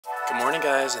Good morning,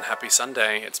 guys, and happy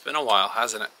Sunday. It's been a while,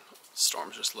 hasn't it?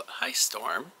 Storm's just lit. Hi,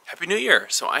 Storm. Happy New Year.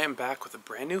 So I am back with a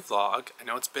brand new vlog. I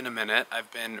know it's been a minute.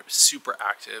 I've been super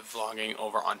active vlogging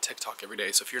over on TikTok every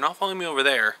day. So if you're not following me over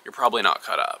there, you're probably not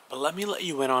caught up. But let me let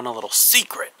you in on a little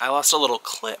secret. I lost a little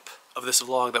clip of this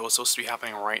vlog that was supposed to be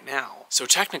happening right now. So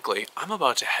technically, I'm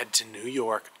about to head to New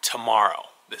York tomorrow.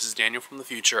 This is Daniel from the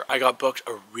future. I got booked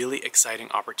a really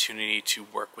exciting opportunity to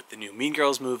work with the new Mean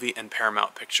Girls movie and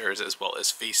Paramount Pictures, as well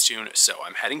as Facetune. So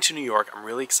I'm heading to New York. I'm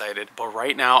really excited. But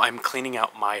right now I'm cleaning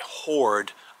out my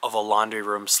hoard of a laundry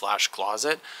room slash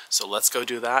closet. So let's go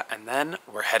do that. And then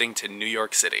we're heading to New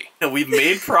York City. We've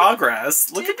made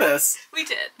progress. Look at this. We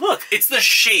did. Look, it's the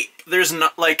shape. There's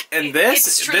not like, and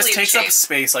this takes up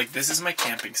space. Like, this is my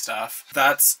camping stuff.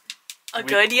 That's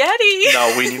good Yeti.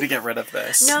 No, we need to get rid of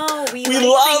this. No, we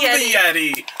love the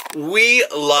Yeti. We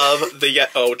love the Yeti.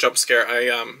 Oh, jump scare.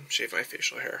 I shaved my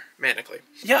facial hair manically.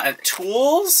 Yeah, and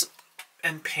tools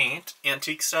and paint,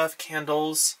 antique stuff,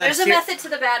 candles. There's a method to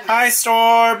the madness. Hi,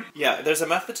 Storm. Yeah, there's a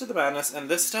method to the madness, and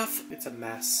this stuff, it's a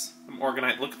mess. I'm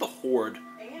organized. Look at the hoard.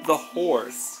 The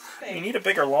hoard. You need a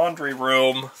bigger laundry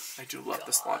room. I do love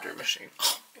this laundry machine.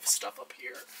 Oh, we have stuff up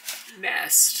here.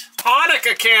 Nest.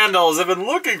 Hanukkah candles. I've been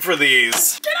looking for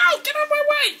these. Get out of my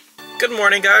way. Good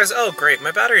morning, guys. Oh, great.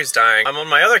 My battery's dying. I'm on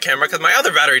my other camera because my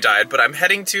other battery died, but I'm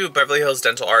heading to Beverly Hills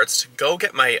Dental Arts to go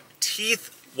get my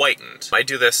teeth whitened. I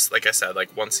do this, like I said,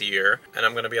 like once a year, and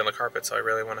I'm gonna be on the carpet, so I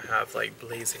really want to have like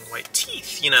blazing white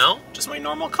teeth, you know? Just my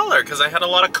normal color, because I had a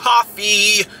lot of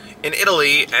coffee in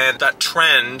Italy, and that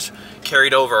trend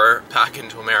carried over back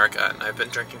into America, and I've been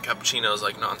drinking cappuccinos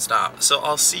like nonstop. So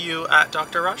I'll see you at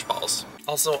Dr. Rajpal's.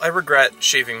 Also, I regret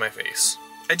shaving my face.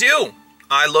 I do!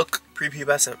 I look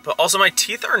prepubescent, but also my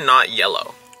teeth are not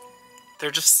yellow. They're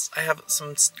just, I have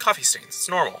some coffee stains. It's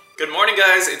normal. Good morning,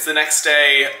 guys. It's the next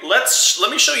day. Let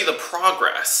me show you the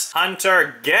progress.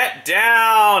 Hunter, get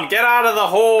down! Get out of the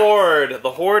hoard!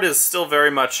 The hoard is still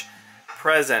very much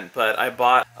present, but I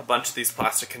bought a bunch of these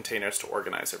plastic containers to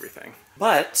organize everything.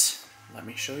 But let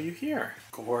me show you here.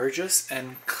 Gorgeous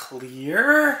and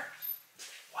clear.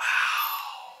 Wow.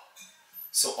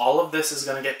 So all of this is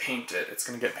gonna get painted. It's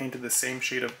gonna get painted the same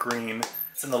shade of green.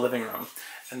 It's in the living room.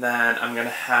 And then I'm gonna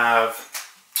have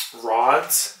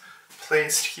rods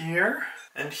placed here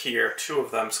and here, two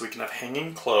of them, so we can have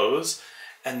hanging clothes,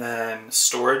 and then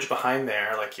storage behind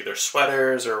there, like either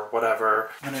sweaters or whatever.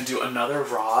 I'm gonna do another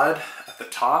rod at the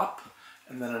top,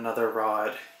 and then another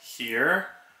rod here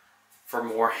for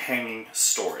more hanging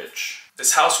storage.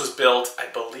 This house was built, I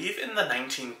believe, in the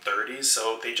 1930s,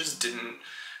 so they just didn't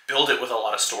build it with a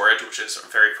lot of storage, which is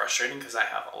very frustrating because I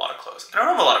have a lot of clothes. I don't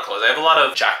have a lot of clothes. I have a lot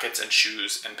of jackets and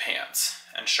shoes and pants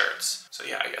and shirts. So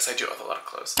yeah, I guess I do have a lot of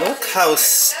clothes. Look how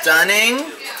stunning.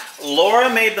 Laura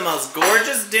made the most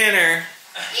gorgeous dinner.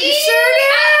 You sure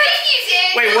did? I think you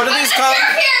did. Wait, what are these called?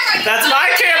 That's my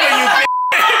camera, you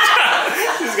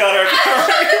bitch. She's got her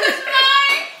camera.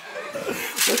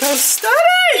 Look how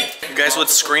stunning. You guys would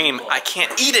scream, I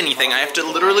can't eat anything. I have to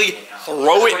literally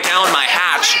throw it down my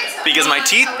hatch because my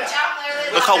teeth,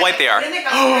 look how white they are.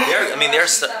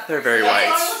 They're very white.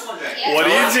 What are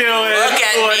you doing? Look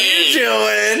at what me. are you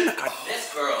doing?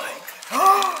 This girl.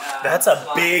 That's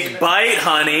a big bite,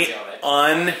 honey.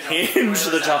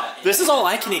 Unhinge the top. This is all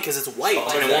I can eat because it's white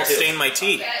and it won't stain my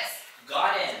teeth.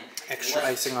 Got in. Extra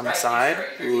icing on the side.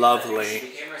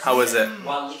 Lovely. How is it?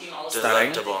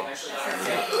 Delectable.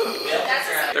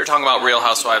 They're talking about Real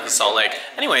Housewives of Salt Lake.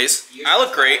 Anyways, I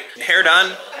look great. Hair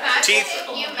done, teeth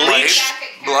bleached,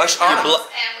 blush on.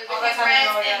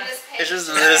 It's just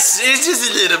a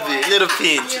little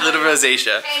pinch, little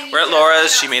rosacea. We're at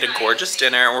Laura's. She made a gorgeous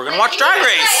dinner, and we're gonna watch Drag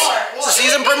Race. It's the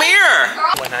season premiere.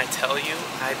 When I tell you,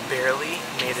 I barely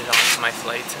made it onto my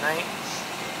flight tonight.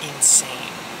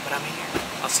 Insane, but I'm here.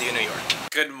 I'll see you in New York.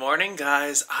 Good morning,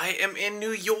 guys. I am in New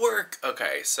York.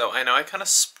 Okay, so I know I kind of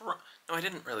no, I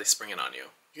didn't really spring it on you.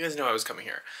 You guys know I was coming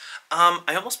here.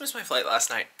 I almost missed my flight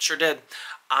last night. Sure did.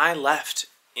 I left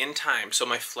in time. So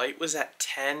my flight was at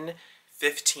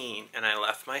 10:15 and I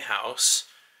left my house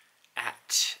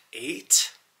at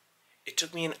 8. It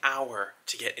took me an hour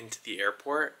to get into the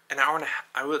airport. An hour and a half,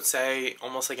 I would say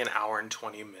almost like an hour and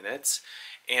 20 minutes.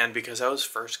 And because I was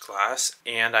first class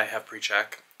and I have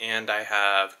pre-check and I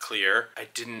have clear, I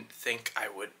didn't think I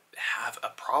would have a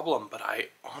problem, but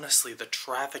honestly, the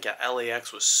traffic at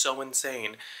LAX was so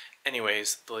insane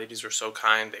Anyways, the ladies were so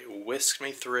kind. They whisked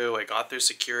me through. I got through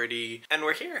security. And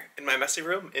we're here in my messy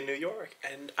room in New York.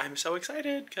 And I'm so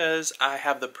excited because I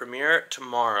have the premiere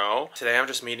tomorrow. Today I'm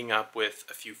just meeting up with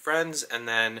a few friends. And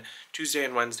then Tuesday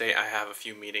and Wednesday I have a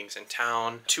few meetings in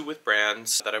town. 2 with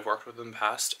brands that I've worked with in the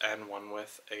past and 1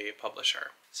 with a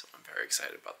publisher. So I'm very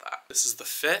excited about that. This is the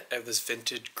fit. I have this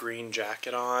vintage green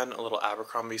jacket on, a little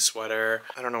Abercrombie sweater.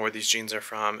 I don't know where these jeans are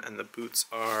from. And the boots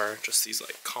are just these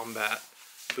like combat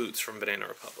boots from Banana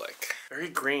Republic. Very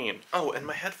green. Oh, and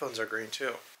my headphones are green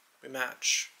too. We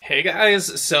match. Hey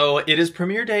guys, so it is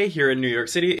premiere day here in New York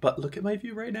City, but look at my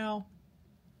view right now.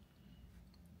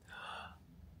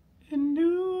 In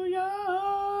New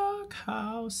York,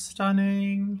 how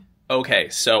stunning. Okay,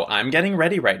 so I'm getting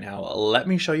ready right now. Let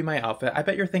me show you my outfit. I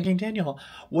bet you're thinking, Daniel,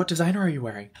 what designer are you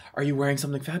wearing? Are you wearing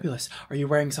something fabulous? Are you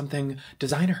wearing something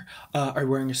designer? Are you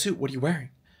wearing a suit? What are you wearing?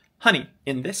 Honey,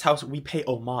 in this house, we pay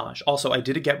homage. Also, I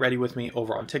did a Get Ready With Me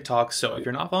over on TikTok, so if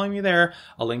you're not following me there,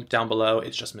 I'll link down below.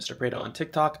 It's just Mr. Preda on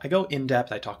TikTok. I go in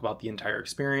depth. I talk about the entire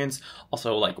experience.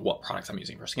 Also, like, what products I'm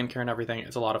using for skincare and everything.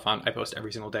 It's a lot of fun. I post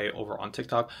every single day over on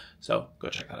TikTok, so go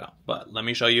check that out. But let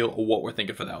me show you what we're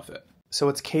thinking for the outfit. So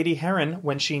it's Katie Heron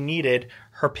when she needed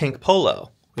her pink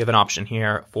polo. We have an option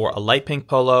here for a light pink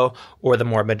polo or the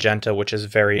more magenta, which is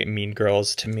very Mean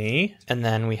Girls to me. And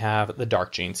then we have the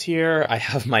dark jeans here. I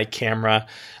have my camera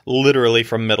literally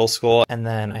from middle school. And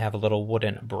then I have a little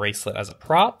wooden bracelet as a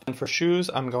prop. And for shoes,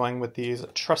 I'm going with these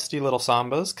trusty little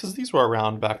Sambas because these were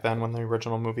around back then when the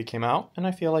original movie came out. And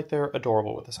I feel like they're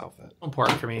adorable with this outfit.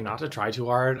 Important for me not to try too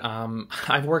hard.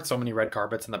 I've worked so many red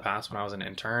carpets in the past when I was an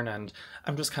intern, and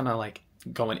I'm just kind of like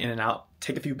going in and out,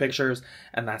 take a few pictures,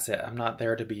 and that's it. I'm not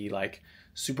there to be like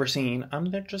super seen.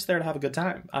 I'm just there to have a good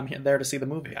time. I'm there to see the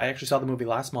movie. I actually saw the movie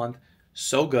last month.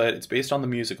 So good. It's based on the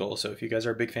musical, so if you guys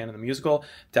are a big fan of the musical,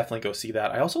 definitely go see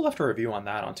that. I also left a review on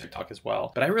that on TikTok as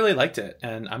well, but I really liked it,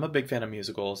 and I'm a big fan of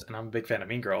musicals, and I'm a big fan of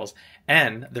Mean Girls,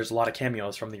 and there's a lot of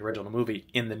cameos from the original movie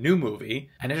in the new movie,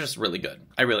 and it's just really good.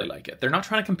 I really like it. They're not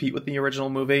trying to compete with the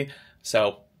original movie,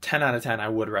 so 10 out of 10, I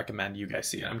would recommend you guys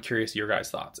see it. I'm curious your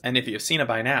guys' thoughts. And if you've seen it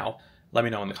by now, let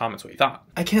me know in the comments what you thought.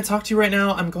 I can't talk to you right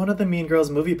now. I'm going to the Mean Girls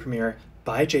movie premiere.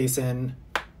 Bye, Jason.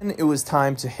 And it was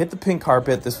time to hit the pink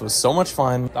carpet. This was so much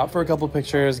fun. Stopped for a couple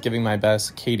pictures, giving my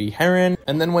best Katie Heron,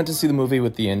 and then went to see the movie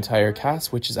with the entire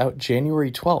cast, which is out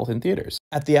January 12th in theaters.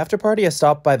 At the after party, I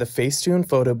stopped by the Facetune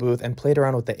photo booth and played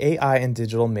around with the AI and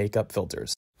digital makeup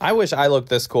filters. I wish I looked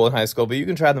this cool in high school, but you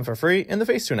can try them for free in the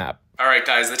Facetune app. Alright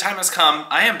guys, the time has come.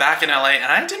 I am back in LA,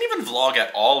 and I didn't even vlog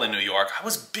at all in New York. I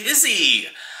was busy.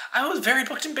 I was very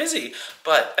booked and busy.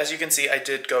 But as you can see, I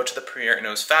did go to the premiere, and it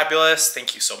was fabulous.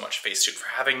 Thank you so much, Facetune, for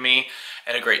having me.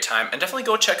 I had a great time. And definitely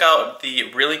go check out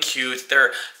the really cute,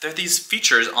 there are these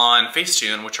features on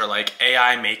Facetune, which are like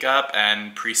AI makeup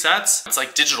and presets. It's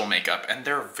like digital makeup, and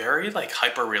they're very like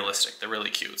hyper realistic. They're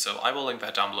really cute. So I will link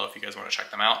that down below if you guys want to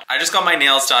check them out. I just got my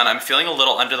nails done. I'm feeling a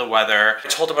little under the weather. I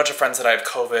told a bunch of friends that I have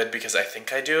COVID because I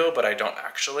think I do, but I don't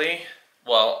actually.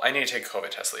 Well, I need to take a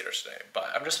COVID test later today, but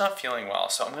I'm just not feeling well.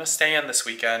 So I'm gonna stay in this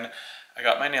weekend. I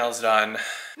got my nails done.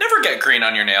 Never get green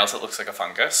on your nails, it looks like a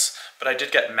fungus, but I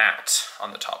did get matte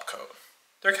on the top coat.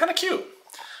 They're kind of cute.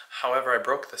 However, I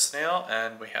broke this nail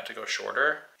and we had to go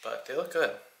shorter, but they look good.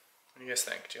 What do you guys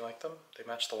think? Do you like them? They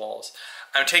match the walls.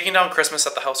 I'm taking down Christmas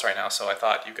at the house right now, so I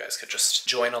thought you guys could just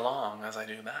join along as I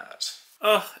do that.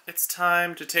 Oh, it's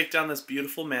time to take down this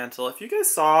beautiful mantle. If you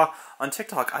guys saw on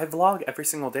TikTok, I vlog every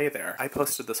single day there. I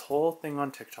posted this whole thing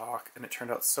on TikTok, and it turned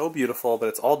out so beautiful, but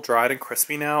it's all dried and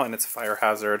crispy now, and it's a fire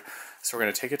hazard. So we're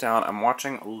gonna take it down. I'm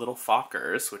watching Little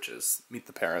Fockers, which is Meet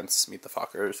the Parents, Meet the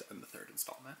Fockers, and the 3rd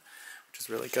installment, which is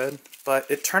really good. But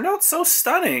it turned out so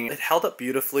stunning. It held up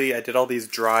beautifully. I did all these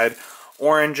dried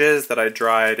oranges that I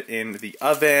dried in the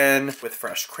oven with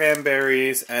fresh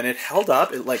cranberries, and it held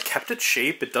up. It like kept its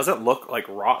shape. It doesn't look like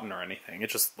rotten or anything. It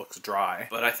just looks dry,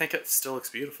 but I think it still looks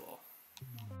beautiful.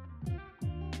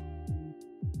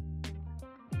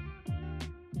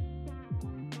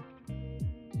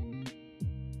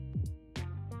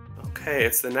 Okay,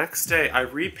 it's the next day. I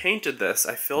repainted this.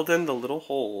 I filled in the little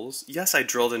holes. Yes, I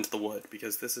drilled into the wood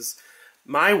because this is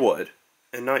my wood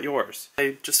and not yours.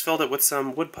 I just filled it with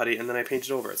some wood putty and then I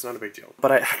painted over. It's not a big deal.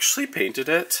 But I actually painted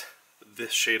it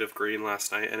this shade of green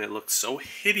last night, and it looked so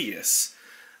hideous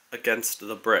against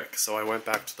the brick. So I went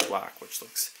back to the black, which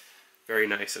looks very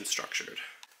nice and structured.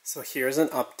 So here's an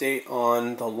update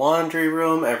on the laundry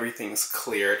room. Everything's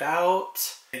cleared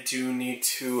out. I do need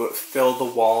to fill the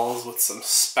walls with some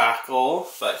spackle,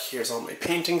 but here's all my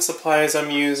painting supplies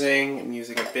I'm using. I'm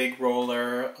using a big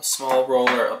roller, a small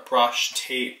roller, a brush,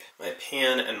 tape, my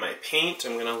pan, and my paint.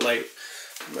 I'm gonna light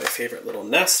My favorite little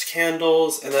Nest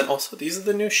candles. And then also these are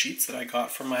the new sheets that I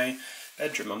got for my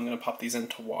bedroom. I'm gonna pop these in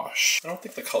to wash. I don't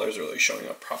think the color's really showing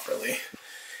up properly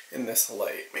in this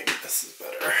light. Maybe this is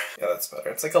better. Yeah, that's better.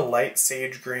 It's like a light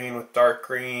sage green with dark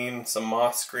green, some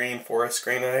moss green, forest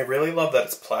green, and I really love that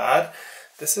it's plaid.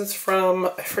 This is from,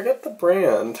 I forget the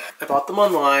brand. I bought them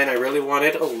online. I really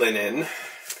wanted a linen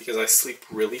because I sleep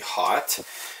really hot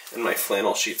and my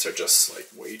flannel sheets are just like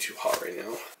way too hot right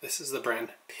now. This is the brand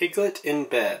Piglet in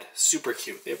Bed. Super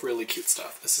cute. They have really cute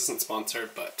stuff. This isn't sponsored,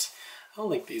 but I'll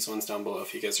link these ones down below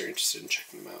if you guys are interested in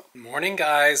checking them out. Morning,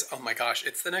 guys. Oh my gosh,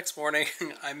 it's the next morning.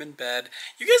 I'm in bed.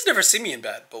 You guys never see me in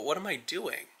bed, but what am I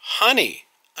doing? Honey,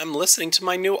 I'm listening to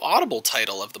my new Audible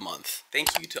title of the month.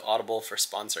 Thank you to Audible for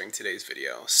sponsoring today's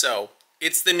video. So,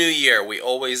 it's the new year. We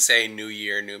always say new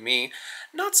year, new me.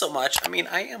 Not so much. I mean,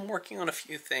 I am working on a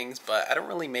few things, but I don't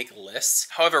really make lists.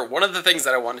 However, one of the things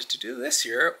that I wanted to do this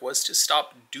year was to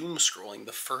stop doom scrolling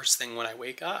the first thing when I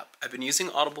wake up. I've been using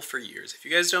Audible for years. If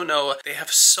you guys don't know, they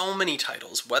have so many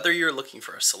titles, whether you're looking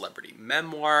for a celebrity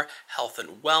memoir, health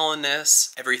and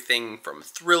wellness, everything from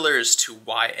thrillers to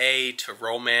YA to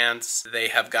romance, they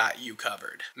have got you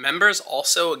covered. Members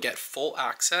also get full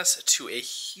access to a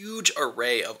huge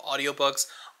array of audiobooks,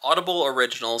 Audible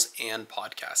originals, and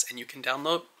podcasts, and you can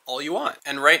download all you want.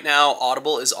 And right now,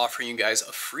 Audible is offering you guys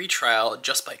a free trial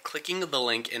just by clicking the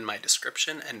link in my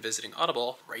description and visiting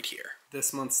Audible right here.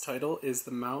 This month's title is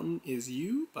The Mountain Is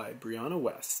You by Brianna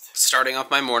West. Starting off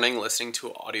my morning listening to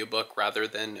an audiobook rather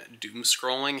than doom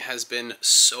scrolling has been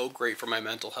so great for my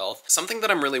mental health. Something that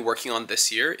I'm really working on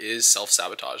this year is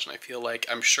self-sabotage, and I feel like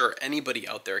I'm sure anybody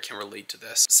out there can relate to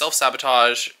this.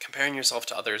 Self-sabotage, comparing yourself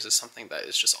to others, is something that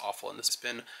is just awful, and this has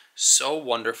been so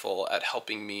wonderful at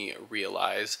helping me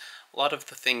realize a lot of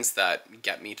the things that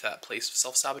get me to that place of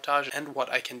self-sabotage and what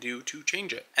I can do to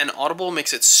change it. And Audible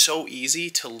makes it so easy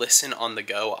to listen on the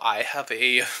go. I have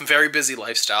a very busy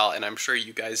lifestyle, and I'm sure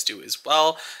you guys do as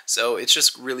well. So it's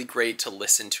just really great to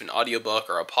listen to an audiobook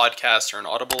or a podcast or an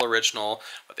Audible original,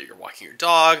 whether you're walking your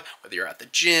dog, whether you're at the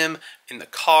gym, in the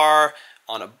car,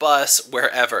 on a bus,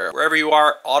 wherever you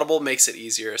are. Audible makes it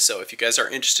easier. So if you guys are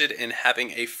interested in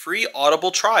having a free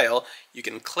Audible trial, you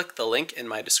can click the link in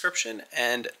my description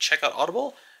and check out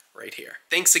Audible right here.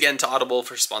 Thanks again to Audible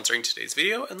for sponsoring today's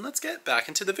video, and let's get back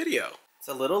into the video. It's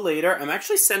a little later. I'm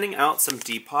actually sending out some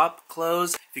Depop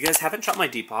clothes. If you guys haven't shot my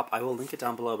Depop, I will link it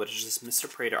down below, but it's just Mr.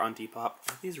 Preda on Depop.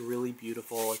 These are really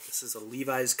beautiful. Like, this is a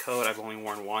Levi's coat I've only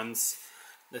worn once.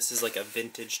 This is like a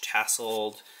vintage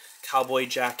tasseled cowboy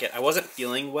jacket. I wasn't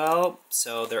feeling well,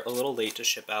 so they're a little late to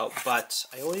ship out, but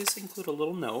I always include a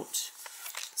little note.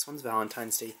 This one's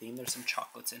Valentine's Day themed. There's some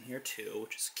chocolates in here too,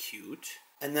 which is cute.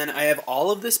 And then I have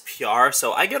all of this PR,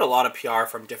 so I get a lot of PR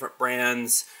from different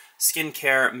brands,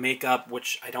 skincare, makeup,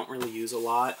 which I don't really use a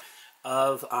lot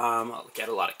of. I get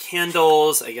a lot of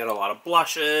candles, I get a lot of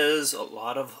blushes,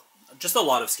 just a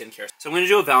lot of skincare. So I'm going to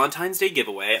do a Valentine's Day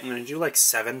giveaway. I'm going to do like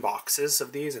 7 boxes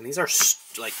of these, and these are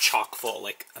like chock full,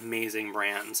 like amazing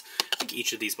brands. I think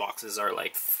each of these boxes are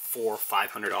like $400 or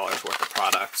 $500 worth of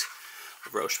product.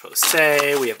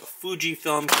 Roche-Posay, we have a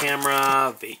Fujifilm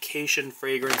camera, vacation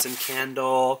fragrance and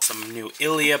candle, some new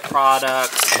Ilia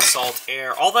products, Salt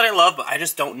Air, all that I love, but I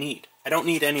just don't need. I don't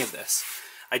need any of this.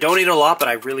 I don't eat a lot, but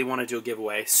I really want to do a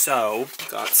giveaway. So, we've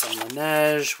got some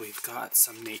Laneige, we've got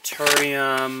some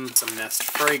Naturium, some Nest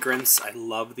fragrance. I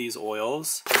love these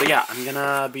oils. But yeah, I'm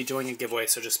gonna be doing a giveaway,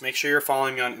 so just make sure you're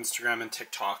following me on Instagram and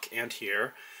TikTok and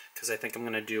here, because I think I'm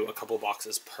gonna do a couple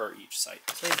boxes per each site.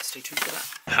 So yeah, stay tuned for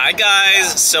that. Hi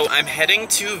guys, so I'm heading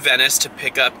to Venice to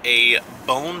pick up a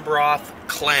bone broth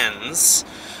cleanse.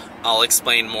 I'll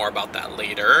explain more about that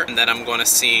later. And then I'm going to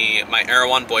see my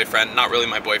Erewhon boyfriend. Not really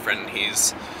my boyfriend,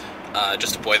 he's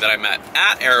just a boy that I met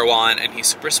at Erewhon, and he's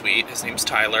super sweet. His name's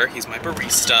Tyler, he's my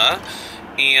barista.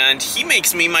 And he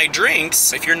makes me my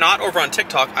drinks. If you're not over on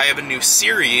TikTok, I have a new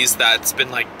series that's been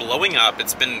like blowing up.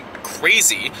 It's been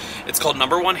crazy. It's called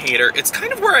Number One Hater. It's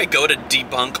kind of where I go to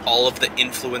debunk all of the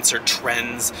influencer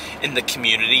trends in the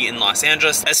community in Los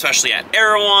Angeles, especially at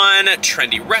Erewhon,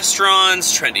 trendy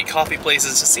restaurants, trendy coffee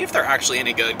places, to see if they're actually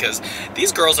any good, because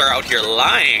these girls are out here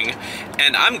lying,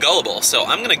 and I'm gullible, so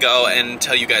I'm gonna go and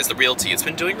tell you guys the real tea. It's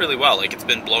been doing really well. Like, it's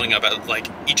been blowing up. Like,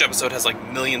 each episode has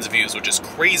like millions of views, which is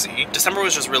crazy. December was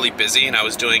was just really busy and I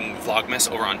was doing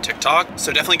Vlogmas over on TikTok.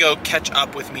 So definitely go catch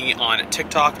up with me on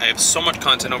TikTok. I have so much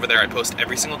content over there. I post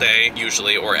every single day,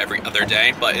 usually, or every other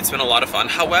day, but it's been a lot of fun.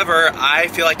 However, I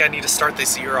feel like I need to start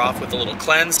this year off with a little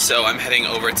cleanse. So I'm heading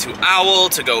over to Owl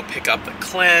to go pick up the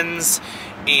cleanse.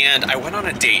 And I went on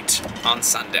a date on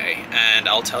Sunday, and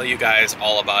I'll tell you guys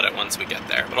all about it once we get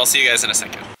there. But I'll see you guys in a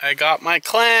second. I got my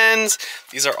cleanse.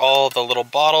 These are all the little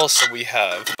bottles. So we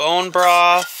have bone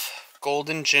broth,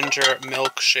 golden ginger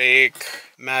milkshake,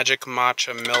 magic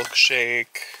matcha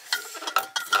milkshake,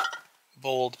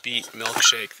 bold beet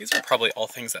milkshake. These are probably all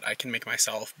things that I can make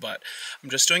myself, but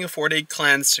I'm just doing a 4-day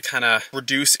cleanse to kind of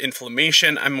reduce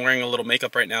inflammation. I'm wearing a little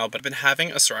makeup right now, but I've been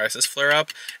having a psoriasis flare up,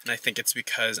 and I think it's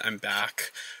because I'm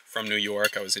back from New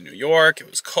York. I was in New York, it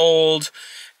was cold,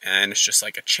 and it's just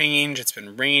like a change. It's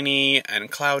been rainy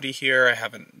and cloudy here. I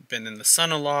haven't been in the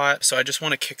sun a lot. So I just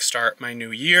want to kickstart my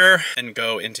new year and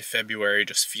go into February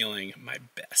just feeling my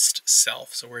best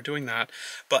self. So we're doing that.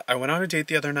 But I went on a date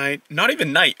the other night. Not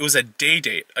even night, it was a day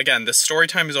date. Again, the story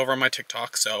time is over on my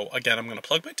TikTok. So again, I'm going to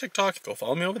plug my TikTok. Go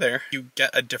follow me over there. You get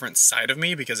a different side of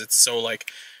me because it's so like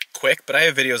quick, but I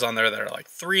have videos on there that are like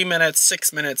 3 minutes,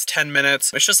 6 minutes, 10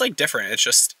 minutes. It's just like different. It's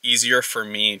just easier for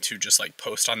me to just like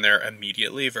post on there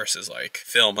immediately versus like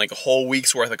film like a whole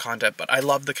week's worth of content. But I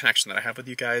love the connection that I have with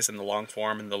you guys and the long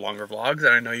form and the longer vlogs, and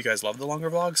I know you guys love the longer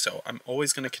vlogs, so I'm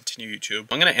always going to continue YouTube.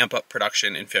 I'm going to amp up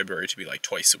production in February to be like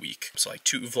twice a week. So like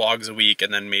 2 vlogs a week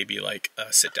and then maybe like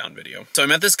a sit down video. So I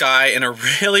met this guy in a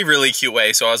really, really cute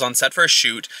way. So I was on set for a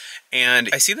shoot and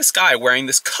I see this guy wearing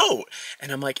this coat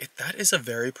and I'm like, that is a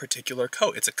very particular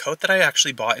coat. It's a coat that I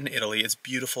actually bought in Italy. It's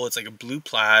beautiful. It's like a blue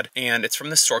plaid and it's from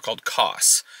this store called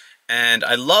COS. And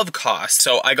I love COS.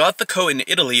 So I got the coat in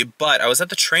Italy, but I was at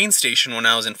the train station when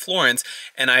I was in Florence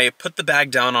and I put the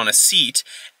bag down on a seat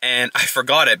and I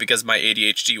forgot it because my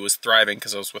ADHD was thriving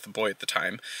because I was with a boy at the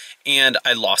time. And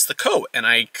I lost the coat and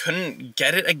I couldn't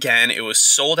get it again. It was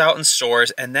sold out in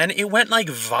stores and then it went like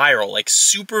viral, like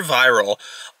super viral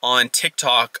on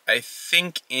TikTok, I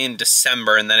think in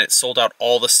December, and then it sold out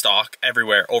all the stock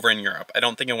everywhere over in Europe. I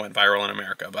don't think it went viral in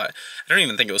America, but I don't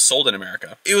even think it was sold in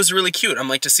America. It was really cute. I'm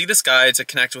like, to see this guy, to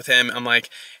connect with him, I'm like,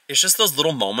 it's just those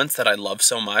little moments that I love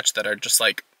so much that are just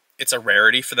like, it's a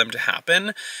rarity for them to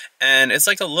happen, and it's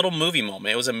like a little movie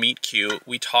moment. It was a meet cute.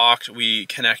 We talked, we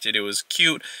connected, it was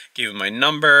cute, gave him my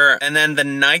number, and then the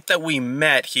night that we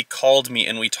met, he called me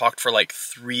and we talked for like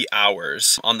 3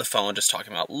 hours on the phone, just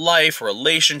talking about life,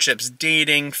 relationships,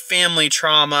 dating, family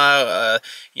trauma,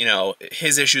 you know,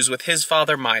 his issues with his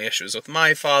father, my issues with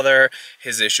my father,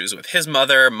 his issues with his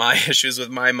mother, my issues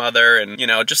with my mother, and you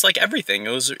know, just like everything.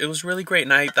 It was really great,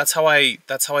 and that's how I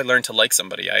learned to like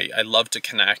somebody. I love to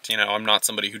connect. You know, I'm not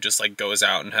somebody who just like goes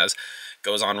out and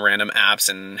goes on random apps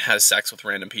and has sex with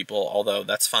random people, although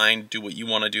that's fine, do what you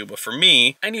want to do. But for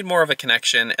me, I need more of a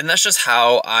connection, and that's just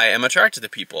how I am attracted to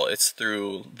people. It's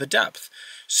through the depth.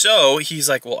 So he's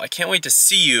like, well, I can't wait to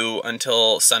see you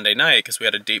until Sunday night, because we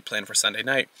had a date planned for Sunday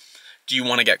night. Do you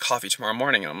want to get coffee tomorrow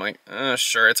morning? And I'm like,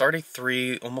 sure. It's already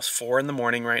 3, almost 4 in the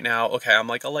morning right now. Okay, I'm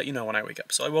like, I'll let you know when I wake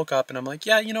up. So I woke up and I'm like,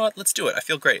 yeah, you know what? Let's do it. I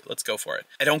feel great. Let's go for it.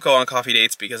 I don't go on coffee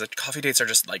dates because coffee dates are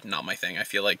just like not my thing. I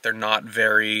feel like they're not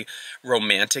very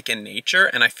romantic in nature.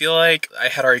 And I feel like I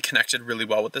had already connected really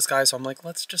well with this guy. So I'm like,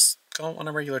 let's just go on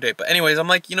a regular date. But anyways, I'm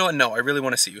like, you know what? No, I really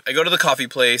want to see you. I go to the coffee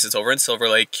place. It's over in Silver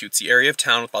Lake, cutesy area of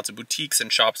town with lots of boutiques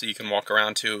and shops that you can walk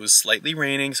around to. It was slightly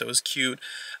raining, so it was cute.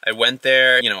 I went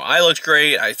there, you know, I looked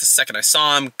great. The second I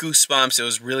saw him, goosebumps. It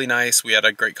was really nice. We had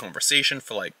a great conversation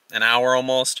for like an hour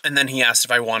almost. And then he asked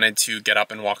if I wanted to get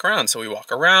up and walk around. So we walk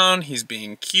around, he's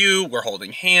being cute, we're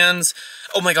holding hands.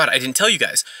 Oh my God, I didn't tell you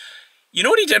guys. You know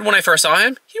what he did when I first saw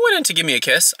him? He went in to give me a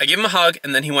kiss. I gave him a hug,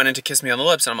 and then he went in to kiss me on the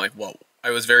lips, and I'm like, whoa. I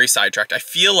was very sidetracked. I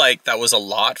feel like that was a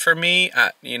lot for me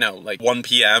at, you know, like 1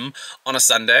 p.m. on a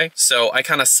Sunday. So I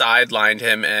kind of sidelined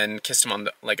him and kissed him on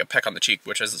the, like a peck on the cheek,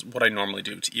 which is what I normally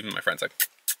do to even my friends, like,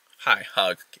 hi,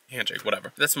 hug, handshake,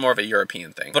 whatever. That's more of a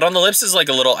European thing. But on the lips is like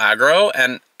a little aggro,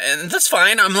 and that's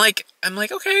fine. I'm like,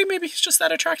 okay, maybe he's just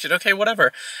that attracted. Okay,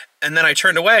 whatever. And then I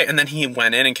turned away, and then he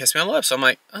went in and kissed me on the lips. So I'm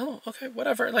like, oh, okay,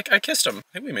 whatever. Like, I kissed him. I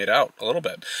think we made out a little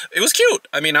bit. It was cute.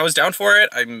 I mean, I was down for it.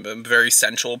 I'm a very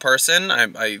sensual person.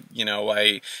 If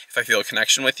I feel a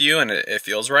connection with you and it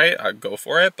feels right, I go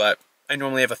for it. But I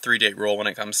normally have a 3-date rule when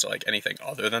it comes to like anything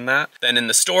other than that. Then in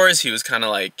the stores, he was kind of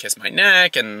like kiss my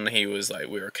neck, and he was like,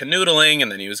 we were canoodling,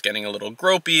 and then he was getting a little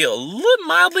gropey, a little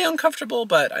mildly uncomfortable,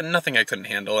 but nothing I couldn't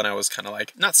handle. And I was kind of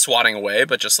like, not swatting away,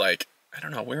 but just like, I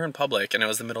don't know, we were in public and it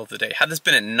was the middle of the day. Had this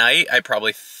been at night, I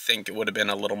probably think it would have been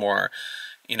a little more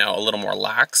you know, a little more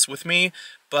lax with me.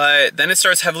 But then it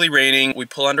starts heavily raining. We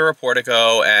pull under a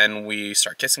portico and we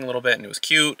start kissing a little bit, and it was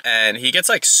cute. And he gets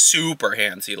like super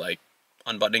handsy, like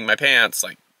unbuttoning my pants,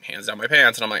 like hands down my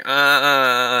pants. And I'm like,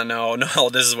 no,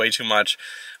 this is way too much.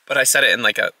 But I said it in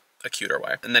like a cuter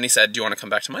way. And then he said, do you want to come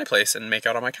back to my place and make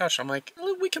out on my couch? I'm like,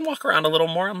 we can walk around a little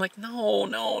more. I'm like,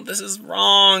 no, this is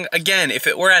wrong. Again, if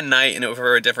it were at night and it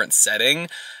were a different setting,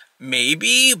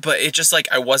 maybe, but it just like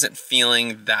I wasn't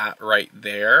feeling that right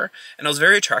there. And I was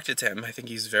very attracted to him. I think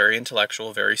he's very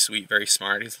intellectual, very sweet, very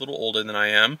smart. He's a little older than I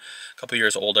am, a couple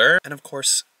years older. And of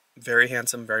course, very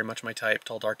handsome, very much my type,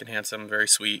 tall, dark, and handsome, very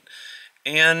sweet.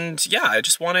 And yeah, I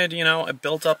just wanted, you know, I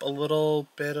built up a little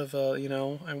bit of a, you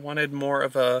know, I wanted more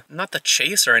of a, not the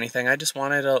chase or anything, I just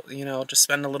wanted to, you know, just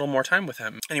spend a little more time with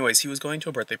him. Anyways, he was going to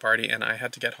a birthday party and I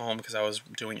had to get home because I was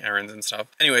doing errands and stuff.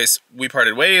 Anyways, we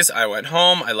parted ways, I went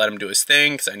home, I let him do his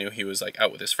thing because I knew he was like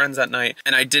out with his friends that night.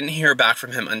 And I didn't hear back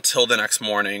from him until the next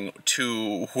morning,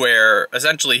 to where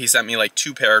essentially he sent me like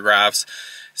 2 paragraphs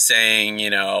saying, you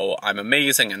know, I'm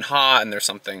amazing and hot and there's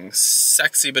something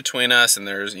sexy between us and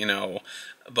there's, you know,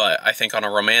 but I think on a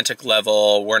romantic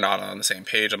level, we're not on the same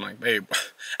page. I'm like, babe,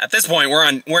 at this point,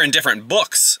 we're in different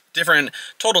books,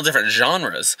 total different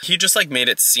genres. He just like made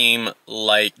it seem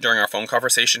like during our phone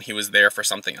conversation, he was there for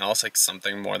something else, like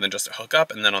something more than just a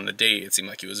hookup. And then on the date, it seemed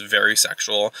like he was very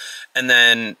sexual. And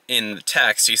then in the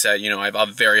text, he said, you know, I have a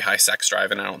very high sex drive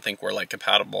and I don't think we're like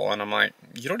compatible. And I'm like,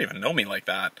 you don't even know me like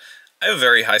that. I have a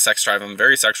very high sex drive. I'm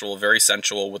very sexual, very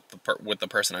sensual with the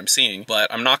person I'm seeing,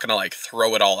 but I'm not gonna like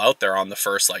throw it all out there on the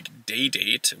first like day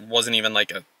date. It wasn't even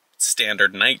like a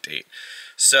standard night date.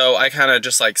 So I kind of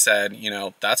just like said, you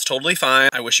know, that's totally fine.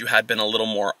 I wish you had been a little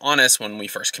more honest when we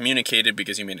first communicated,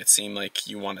 because you made it seem like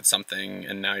you wanted something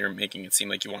and now you're making it seem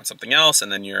like you want something else.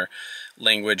 And then your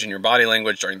language and your body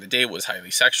language during the date was highly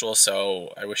sexual.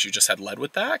 So I wish you just had led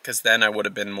with that, because then I would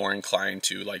have been more inclined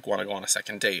to like want to go on a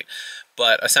second date.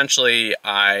 But essentially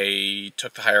I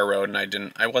took the higher road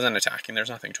and I wasn't attacking. There's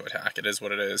nothing to attack. It is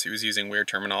what it is. He was using weird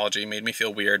terminology, made me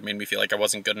feel weird, made me feel like I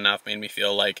wasn't good enough, made me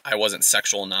feel like I wasn't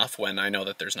sexual enough when I know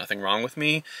that there's nothing wrong with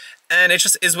me. And it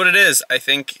just is what it is. I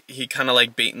think he kind of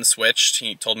like bait and switched.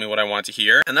 He told me what I wanted to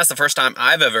hear. And that's the first time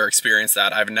I've ever experienced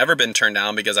that. I've never been turned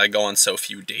down because I go on so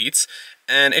few dates.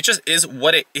 And it just is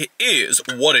what it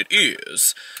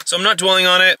is. So I'm not dwelling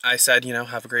on it. I said, you know,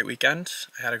 have a great weekend.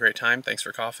 I had a great time. Thanks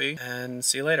for coffee. And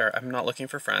see you later. I'm not looking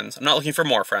for friends. I'm not looking for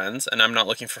more friends. And I'm not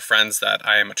looking for friends that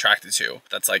I am attracted to.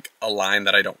 That's like a line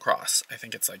that I don't cross. I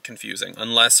think it's like confusing.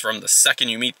 Unless from the second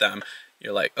you meet them,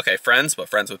 you're like, okay, friends, but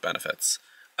friends with benefits.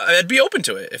 I'd be open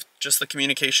to it if just the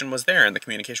communication was there, and the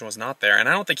communication was not there. And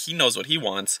I don't think he knows what he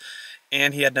wants.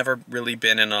 And he had never really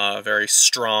been in a very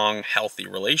strong, healthy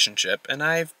relationship. And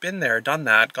I've been there, done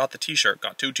that, got the t-shirt,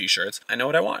 got 2 t-shirts. I know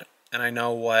what I want. And I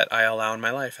know what I allow in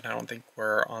my life. And I don't think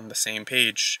we're on the same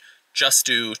page just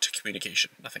due to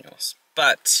communication, nothing else.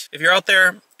 But if you're out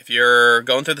there, if you're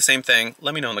going through the same thing,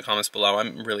 let me know in the comments below.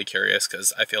 I'm really curious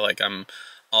because I feel like I'm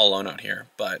all alone out here.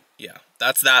 But yeah,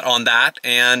 that's that on that,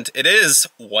 and it is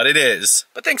what it is.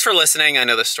 But thanks for listening. I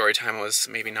know this story time was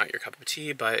maybe not your cup of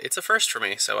tea, but it's a first for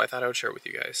me, so I thought I would share it with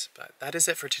you guys. But that is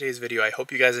it for today's video. I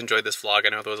hope you guys enjoyed this vlog. I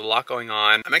know there was a lot going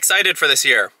on. I'm excited for this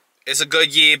year. It's a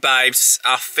good year, babes.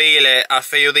 I feel it. I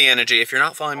feel the energy. If you're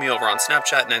not following me over on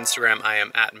Snapchat and Instagram, I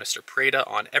am at Mr. Preda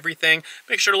on everything.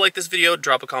 Make sure to like this video,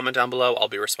 drop a comment down below. I'll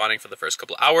be responding for the first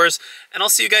couple of hours, and I'll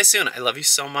see you guys soon. I love you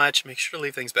so much. Make sure to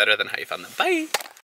leave things better than how you found them. Bye!